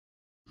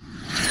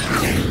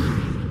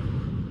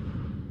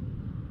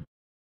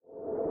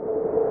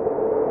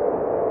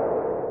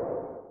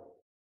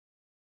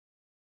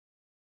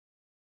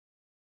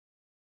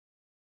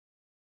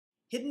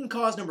Hidden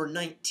cause number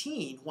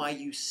 19, why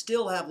you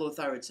still have low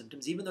thyroid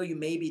symptoms, even though you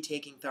may be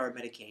taking thyroid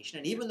medication,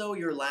 and even though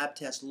your lab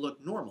tests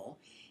look normal,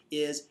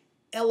 is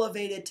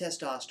elevated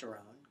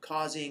testosterone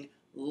causing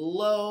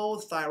low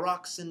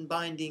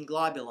thyroxine-binding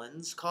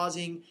globulins,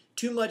 causing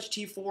too much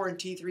T4 and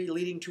T3,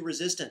 leading to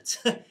resistance.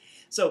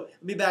 So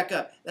let me back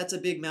up. That's a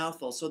big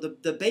mouthful. So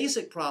the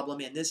basic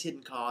problem in this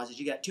hidden cause is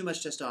you got too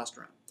much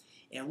testosterone.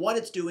 And what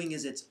it's doing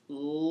is it's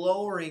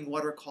lowering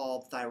what are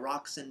called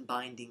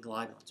thyroxine-binding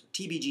globulins, or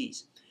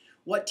TBGs.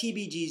 What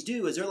TBGs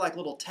do is they're like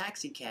little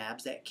taxi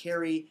cabs that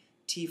carry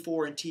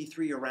T4 and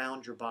T3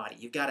 around your body.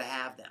 You've got to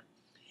have them.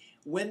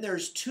 When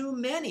there's too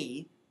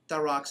many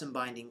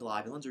thyroxine-binding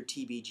globulins, or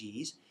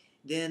TBGs,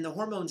 then the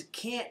hormones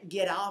can't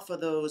get off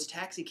of those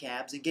taxi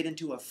cabs and get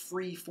into a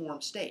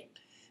free-form state.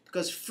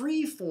 Because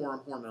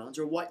free-form hormones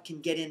are what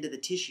can get into the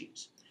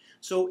tissues.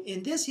 So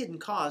in this hidden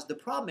cause, the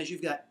problem is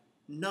you've got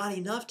not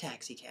enough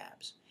taxi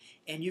cabs.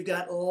 And you've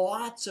got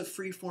lots of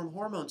free-form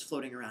hormones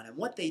floating around. And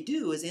what they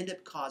do is end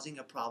up causing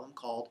a problem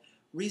called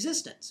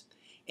resistance.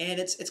 And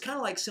it's kind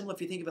of like similar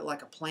if you think of it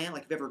like a plant,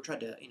 like if you've ever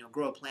tried to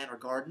grow a plant or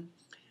garden.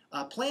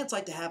 Plants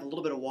like to have a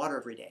little bit of water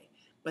every day.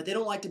 But they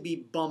don't like to be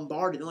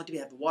bombarded. They don't like to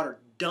have the water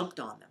dumped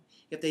on them.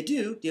 If they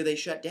do, they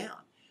shut down.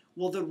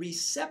 Well, the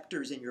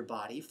receptors in your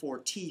body for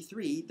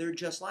T3, they're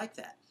just like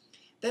that.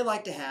 They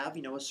like to have,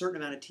 a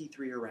certain amount of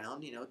T3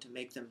 around, to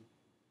make them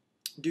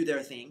do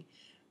their thing.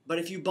 But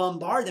if you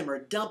bombard them or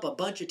dump a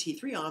bunch of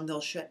T3 on them,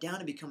 they'll shut down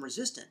and become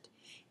resistant.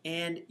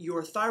 And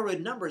your thyroid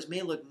numbers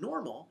may look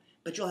normal,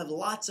 but you'll have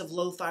lots of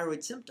low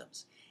thyroid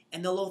symptoms.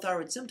 And the low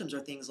thyroid symptoms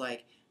are things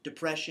like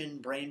depression,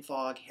 brain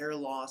fog, hair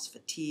loss,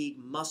 fatigue,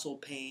 muscle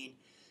pain,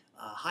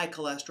 high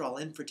cholesterol,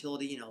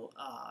 infertility,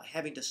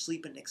 having to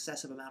sleep an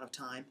excessive amount of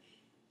time.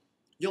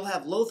 You'll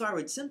have low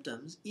thyroid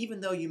symptoms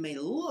even though you may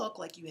look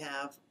like you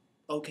have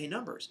okay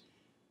numbers.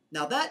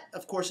 Now that,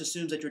 of course,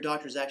 assumes that your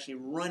doctor is actually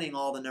running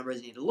all the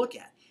numbers you need to look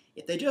at.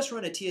 If they just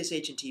run a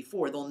TSH and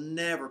T4, they'll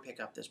never pick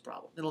up this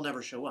problem. It'll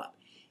never show up.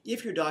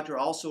 If your doctor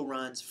also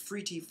runs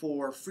free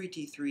T4, free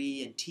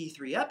T3, and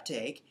T3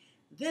 uptake,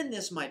 then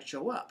this might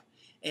show up.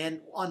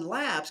 And on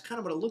labs, kind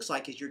of what it looks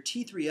like is your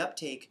T3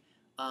 uptake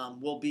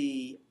will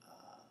be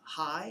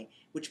high,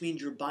 which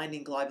means your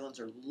binding globulins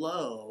are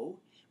low,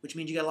 which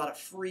means you got a lot of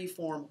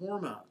free-form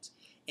hormones.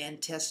 And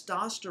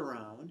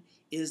testosterone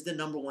is the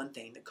 #1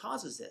 thing that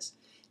causes this.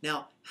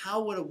 Now,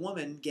 how would a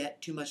woman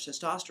get too much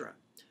testosterone?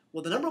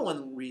 Well, the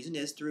 #1 reason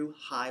is through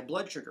high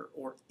blood sugar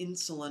or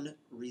insulin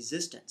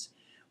resistance.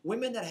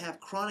 Women that have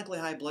chronically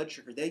high blood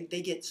sugar, they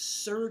get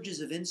surges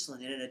of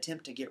insulin in an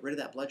attempt to get rid of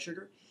that blood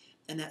sugar,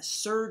 and that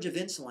surge of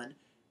insulin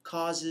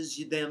causes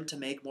them to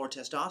make more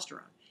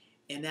testosterone.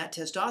 And that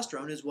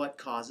testosterone is what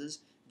causes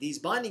these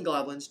binding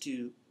globulins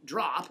to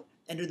drop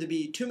and there to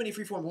be too many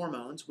free-form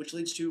hormones, which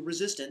leads to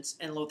resistance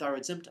and low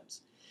thyroid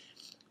symptoms.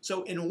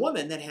 So in a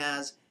woman that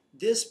has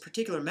this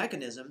particular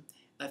mechanism,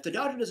 if the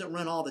doctor doesn't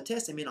run all the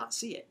tests, they may not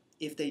see it.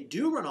 If they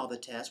do run all the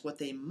tests, what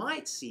they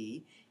might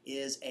see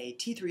is a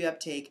T3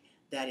 uptake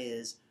that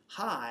is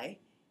high,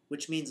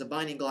 which means the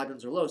binding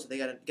globulins are low, so they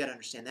got to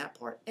understand that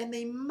part. And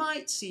they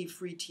might see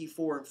free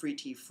T4 and free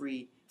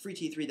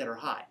T3 that are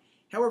high.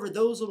 However,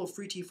 those little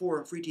free T4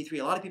 and free T3,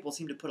 a lot of people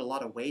seem to put a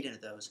lot of weight into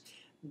those.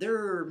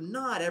 They're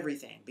not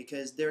everything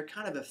because they're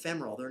kind of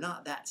ephemeral. They're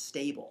not that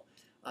stable.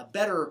 A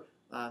better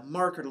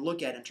marker to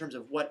look at in terms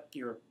of what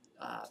your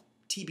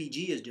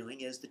TBG is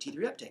doing is the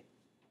T3 uptake.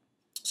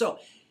 So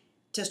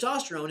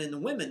testosterone in the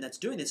women that's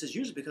doing this is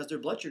usually because their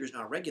blood sugar is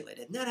not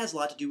regulated. And that has a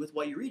lot to do with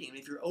what you're eating. I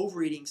mean, if you're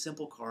overeating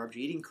simple carbs,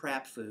 you're eating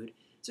crap food,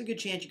 it's a good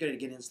chance you're going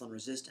to get insulin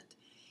resistant.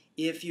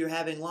 If you're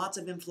having lots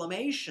of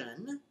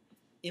inflammation,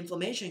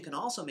 inflammation can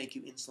also make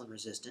you insulin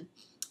resistant.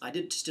 I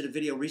just did a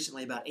video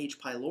recently about H.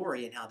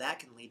 pylori and how that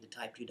can lead to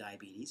type 2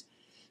 diabetes.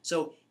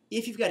 So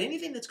if you've got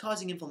anything that's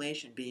causing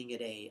inflammation, being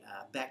it a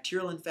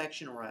bacterial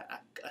infection or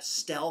a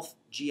stealth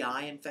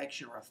GI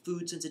infection or a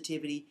food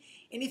sensitivity,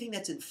 anything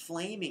that's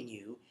inflaming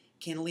you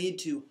can lead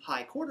to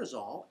high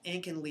cortisol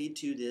and can lead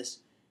to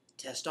this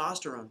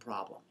testosterone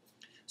problem.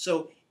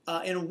 So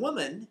in a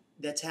woman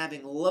that's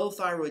having low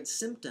thyroid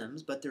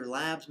symptoms, but their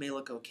labs may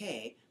look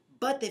okay,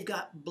 but they've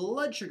got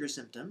blood sugar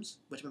symptoms,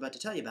 which I'm about to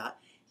tell you about,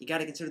 you got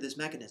to consider this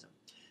mechanism.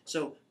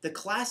 So the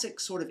classic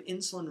sort of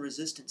insulin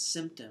resistant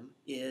symptom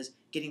is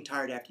getting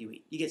tired after you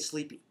eat. You get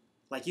sleepy,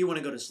 like you want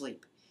to go to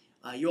sleep.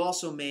 You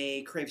also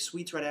may crave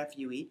sweets right after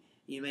you eat.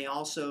 You may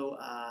also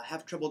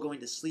have trouble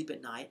going to sleep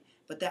at night.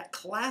 But that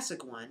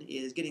classic one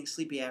is getting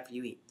sleepy after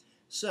you eat.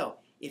 So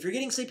if you're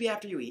getting sleepy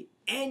after you eat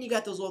and you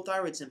got those low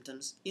thyroid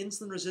symptoms,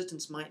 insulin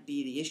resistance might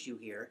be the issue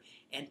here.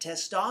 And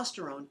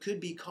testosterone could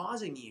be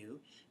causing you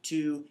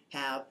to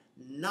have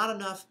not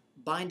enough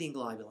binding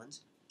globulins,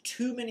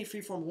 too many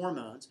free-form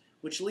hormones,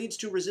 which leads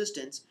to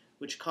resistance,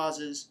 which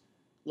causes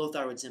low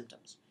thyroid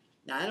symptoms.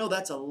 Now, I know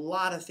that's a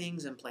lot of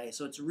things in play,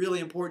 so it's really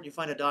important you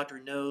find a doctor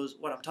who knows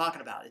what I'm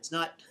talking about. It's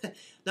not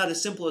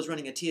as simple as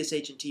running a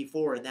TSH and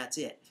T4 and that's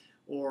it,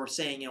 or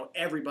saying,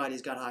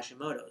 everybody's got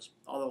Hashimoto's,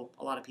 although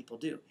a lot of people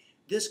do.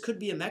 This could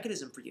be a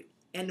mechanism for you.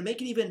 And to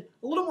make it even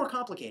a little more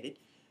complicated,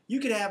 you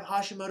could have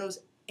Hashimoto's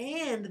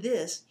and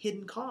this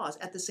hidden cause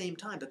at the same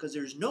time, because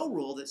there's no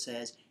rule that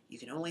says you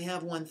can only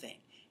have one thing.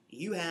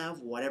 You have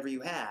whatever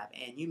you have,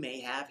 and you may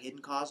have hidden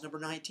cause number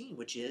 19,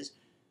 which is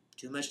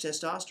too much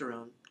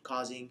testosterone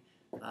causing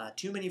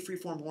too many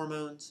free-form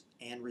hormones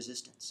and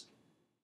resistance.